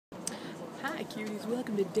Hi cuties,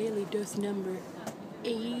 welcome to Daily Dose number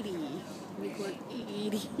 80. Record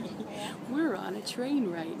 80. We're on a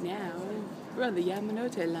train right now. We're on the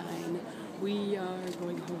Yamanote line. We are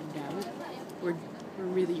going home now. We're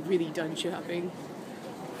really done shopping.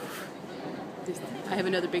 I have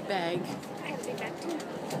another big bag. I have a big bag too.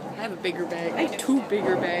 I have a bigger bag. I have two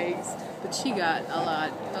bigger bags. But she got a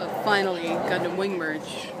lot of finally Gundam Wing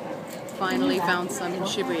merch. Finally found some in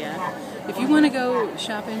Shibuya. If you want to go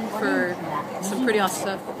shopping for some pretty awesome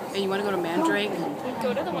stuff and you want to go to Mandrake,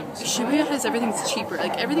 Go to the one. Shibuya has everything that's cheaper.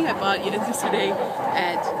 Like everything I bought yesterday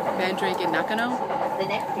at Mandrake and Nakano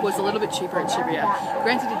was a little bit cheaper at Shibuya.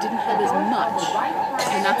 Granted, it didn't have as much,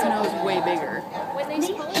 and Nakano is way bigger. When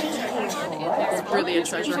they call it a treasure hunt, It's really a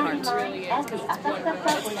treasure hunt. it really is because it's one room.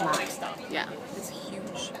 It's a lot of stuff. Yeah, it's a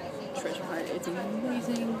huge treasure hunt. It's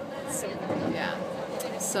amazing. So cool. Yeah.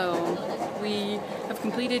 So we have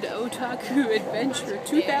completed Otaku Adventure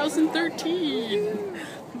 2013.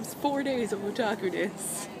 It was 4 days of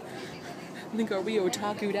otaku-ness. I think, are we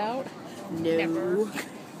otaku'd out? No. Never.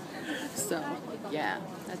 So, yeah,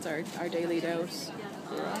 that's our daily dose.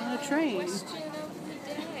 We're on a train.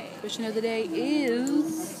 Question of the day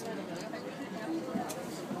is,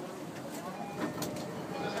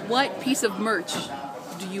 what piece of merch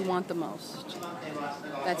do you want the most?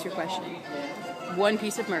 That's your question. One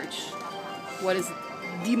piece of merch. What is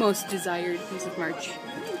the most desired piece of merch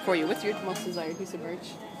for you? What's your most desired piece of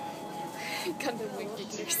merch? Gundam Wing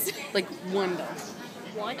figures. Like one.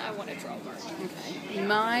 One, I want a draw mark. Okay.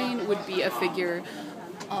 Mine would be a figure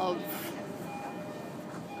of...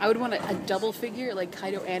 I would want a double figure, like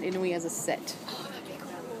Kaido and Inui as a set. Oh, that'd be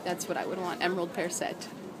cool. That's what I would want. Emerald pair set.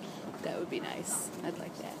 That would be nice. I'd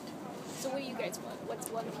like that. So what do you guys want? What's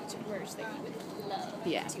one piece of merch that you would love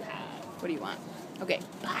Yeah. to have? What do you want? Okay.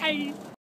 Bye.